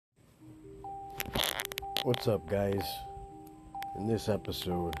What's up, guys? In this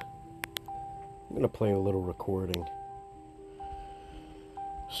episode, I'm going to play a little recording.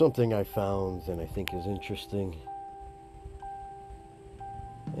 Something I found and I think is interesting.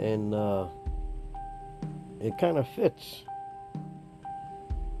 And it kind of fits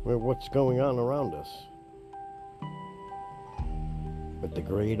with what's going on around us. With the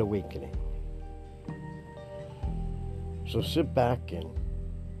Great Awakening. So sit back and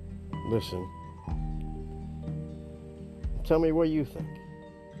listen. Tell me what you think.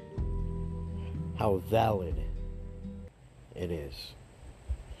 How valid it is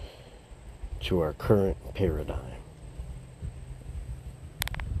to our current paradigm.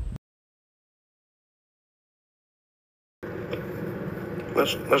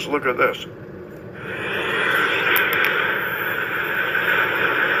 Let's look at this.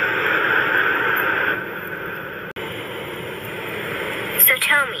 So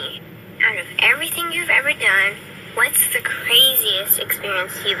tell me, out of everything you've ever done, what's the craziest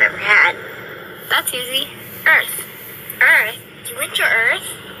experience you've ever had? That's easy. Earth. Earth? You went to Earth?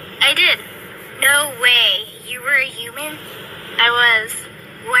 I did. No way. You were a human? I was.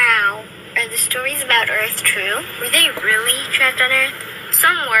 Wow. Are the stories about Earth true? Were they really trapped on Earth?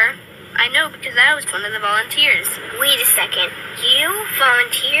 Some were. I know because I was one of the volunteers. Wait a second. You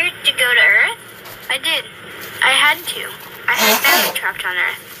volunteered to go to Earth? I did. I had to. I had family trapped on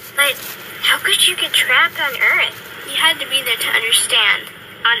Earth. But how could you get trapped on Earth? You had to be there to understand.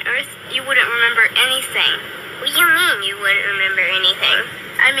 On Earth, you wouldn't remember anything. What do you mean you wouldn't remember anything?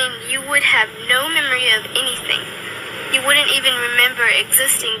 I mean, you would have no memory of anything. You wouldn't even remember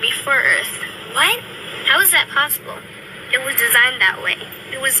existing before Earth. What? How is that possible? It was designed that way.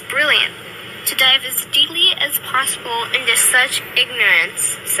 It was brilliant. To dive as deeply as possible into such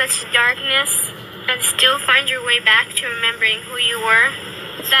ignorance, such darkness, and still find your way back to remembering who you were.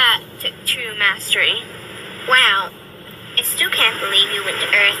 That took true mastery. Wow. I still can't believe you went to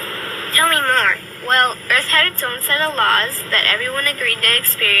Earth. Tell me more. Well, Earth had its own set of laws that everyone agreed to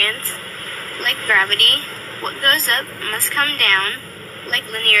experience. Like gravity, what goes up must come down. Like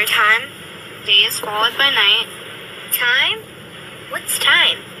linear time, day is followed by night. Time? What's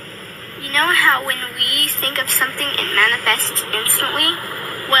time? You know how when we think of something it manifests instantly?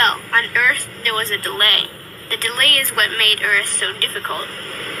 Well, on Earth there was a delay. The delay is what made Earth so difficult.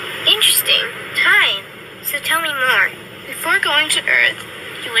 Interesting. Time. So tell me more. Before going to Earth,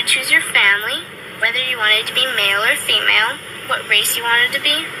 you would choose your family, whether you wanted to be male or female, what race you wanted to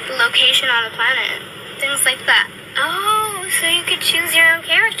be, the location on the planet, things like that. Oh, so you could choose your own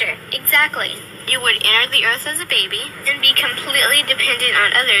character. Exactly. You would enter the Earth as a baby and be completely dependent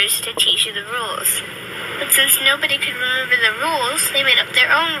on others to teach you the rules. But since nobody could remember the rules, they made up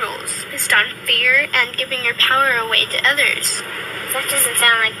their own rules, based on fear and giving your power away to others. That doesn't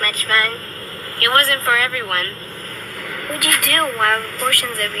sound like much fun. It wasn't for everyone. What'd you do while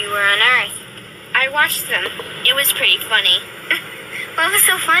portions of you were on Earth? I watched them. It was pretty funny. What was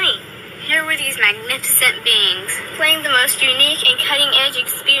so funny? Here were these magnificent beings, playing the most unique and cutting-edge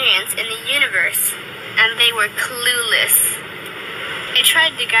experience in the universe. And they were clueless. I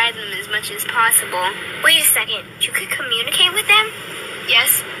tried to guide them as much as possible. Wait a second, you could communicate with them?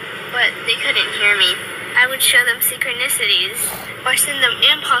 Yes, but they couldn't hear me. I would show them synchronicities, or send them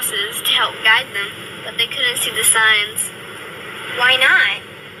impulses to help guide them, but they couldn't see the signs. Why not?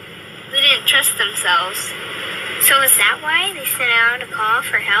 They didn't trust themselves. So is that why they sent out a call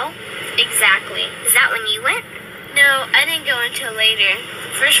for help? Exactly. Is that when you went? No, I didn't go until later.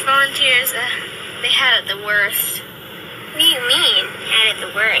 First volunteers, they had it the worst. What do you mean, had it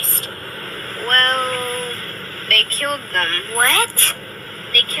the worst? Well, they killed them. What?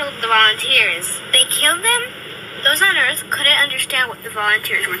 They killed the volunteers. They killed them? Those on Earth couldn't understand what the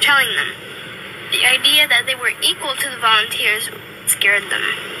volunteers were telling them. The idea that they were equal to the volunteers scared them.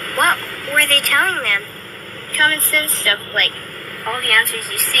 What were they telling them? Common sense stuff like, all the answers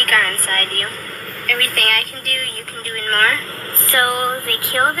you seek are inside you. Everything I can do, you can do and more. So they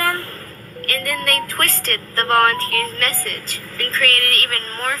killed them? And then they twisted the volunteers' message and created even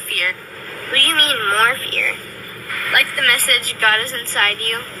more fear. What do you mean more fear? Like the message, God is inside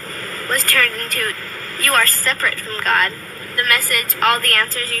you, was turned into, you are separate from God. The message, all the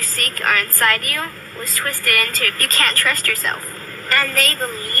answers you seek are inside you, was twisted into, you can't trust yourself. And they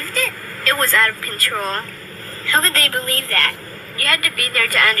believed it? It was out of control. How could they believe that? You had to be there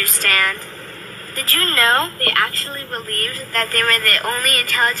to understand. Did you know they actually believed that they were the only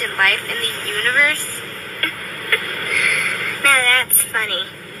intelligent life in the universe? Now that's funny.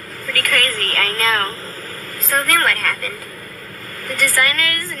 Pretty crazy, I know. So then what happened? The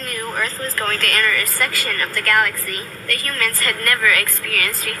designers knew Earth was going to enter a section of the galaxy that humans had never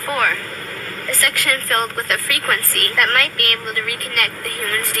experienced before. a section filled with a frequency that might be able to reconnect the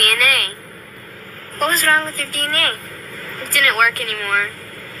human's DNA. What was wrong with their DNA? It didn't work anymore.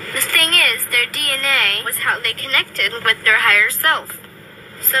 The thing is, their DNA was how they connected with their higher self.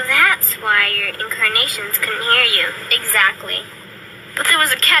 So that's why your incarnations couldn't hear you. Exactly. But there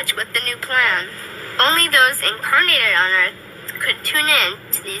was a catch with the new plan. Only those incarnated on Earth could tune in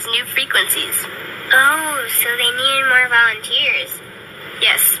to these new frequencies. Oh, so they needed more volunteers.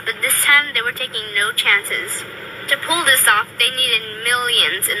 Yes, but this time they were taking no chances. To pull this off, they needed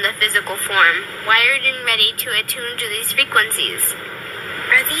millions in the physical form, wired and ready to attune to these frequencies.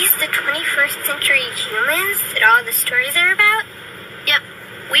 Are these the 21st century humans that all the stories are about? Yep.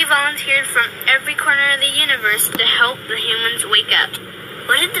 We volunteered from every corner of the universe to help the humans wake up.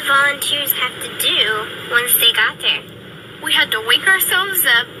 What did the volunteers have to do once they got there? We had to wake ourselves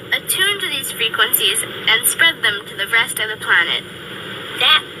up, attune to these frequencies, and spread them to the rest of the planet.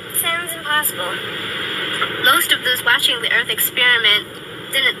 That sounds impossible. Most of those watching the Earth experiment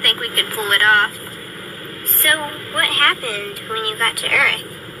didn't think we could pull it off. So, what happened when you got to Earth?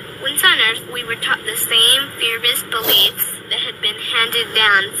 Once on Earth, we were taught the same fear-based beliefs that had been handed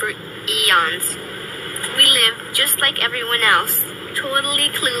down for eons. We lived just like everyone else, totally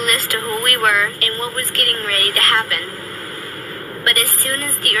clueless to who we were and what was getting ready to happen. But as soon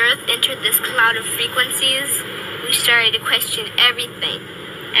as the Earth entered this cloud of frequencies, we started to question everything.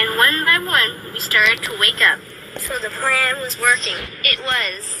 And one by one, we started to wake up. So the plan was working. It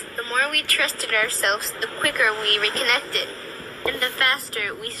was. The more we trusted ourselves, the quicker we reconnected. And the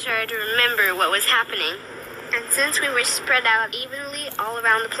faster we started to remember what was happening. And since we were spread out evenly all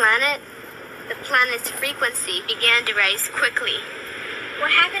around the planet's frequency began to rise quickly.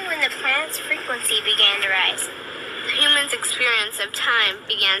 What happened when the planet's frequency began to rise? The humans' experience of time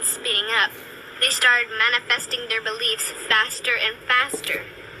began speeding up. They started manifesting their beliefs faster and faster.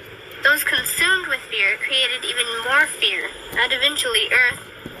 Those consumed with fear created even more fear, and eventually Earth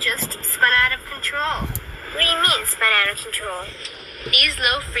just spun out of control. What do you mean, spun out of control? These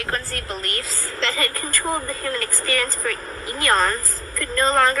low-frequency beliefs that had controlled the human experience for eons could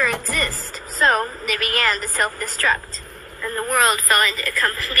no longer exist, so they began to self-destruct, and the world fell into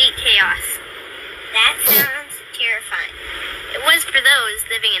complete chaos. That sounds terrifying. It was for those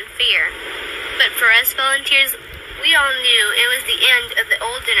living in fear, but for us volunteers, we all knew it was the end of the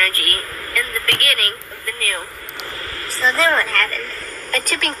old energy and the beginning of the new. So then what happened? A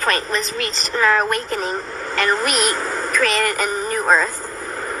tipping point was reached in our awakening, and we created a new Earth.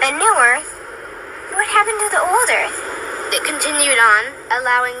 A new Earth? What happened to the old Earth? It continued on,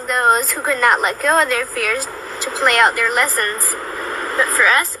 allowing those who could not let go of their fears to play out their lessons. But for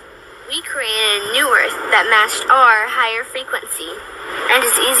us, we created a new Earth that matched our higher frequency. And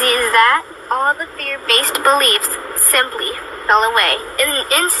as easy as that, all the fear-based beliefs simply fell away. In an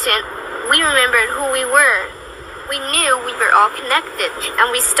instant, we remembered who we were. We knew we were all connected,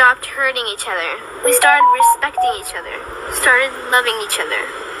 and we stopped hurting each other. We started respecting each other, started loving each other.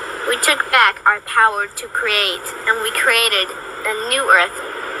 We took back our power to create, and we created a new Earth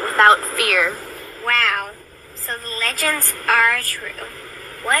without fear. Wow, so the legends are true.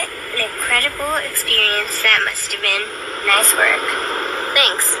 What an incredible experience that must have been. Nice work.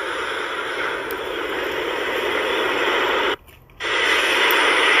 Thanks.